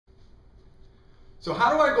So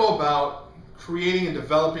how do I go about creating and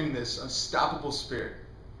developing this unstoppable spirit?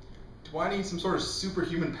 Do I need some sort of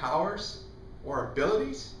superhuman powers or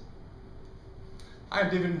abilities?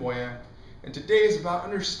 I'm David Moya, and today is about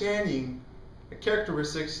understanding the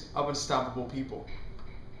characteristics of unstoppable people.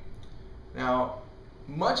 Now,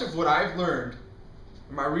 much of what I've learned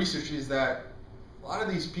in my research is that a lot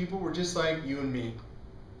of these people were just like you and me.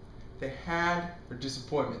 They had their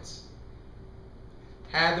disappointments,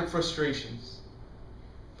 had their frustrations.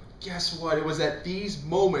 But guess what? It was at these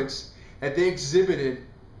moments that they exhibited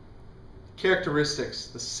characteristics,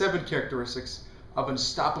 the 7 characteristics of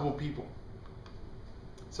unstoppable people.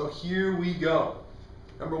 So here we go.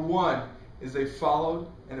 Number 1 is they followed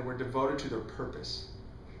and they were devoted to their purpose.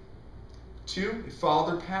 2, they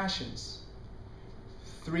followed their passions.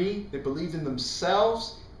 3, they believed in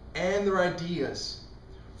themselves and their ideas.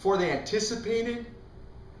 4, they anticipated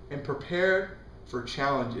and prepared for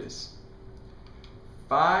challenges.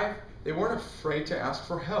 5, they weren't afraid to ask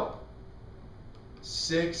for help.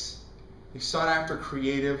 6, they sought after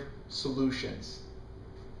creative solutions.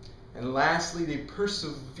 And lastly, they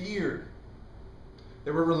persevered.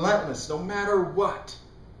 They were relentless no matter what.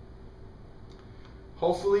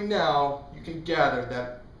 Hopefully now you can gather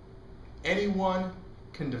that anyone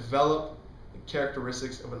can develop the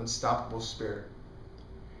characteristics of an unstoppable spirit.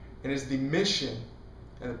 It is the mission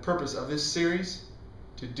and the purpose of this series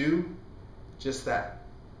to do just that.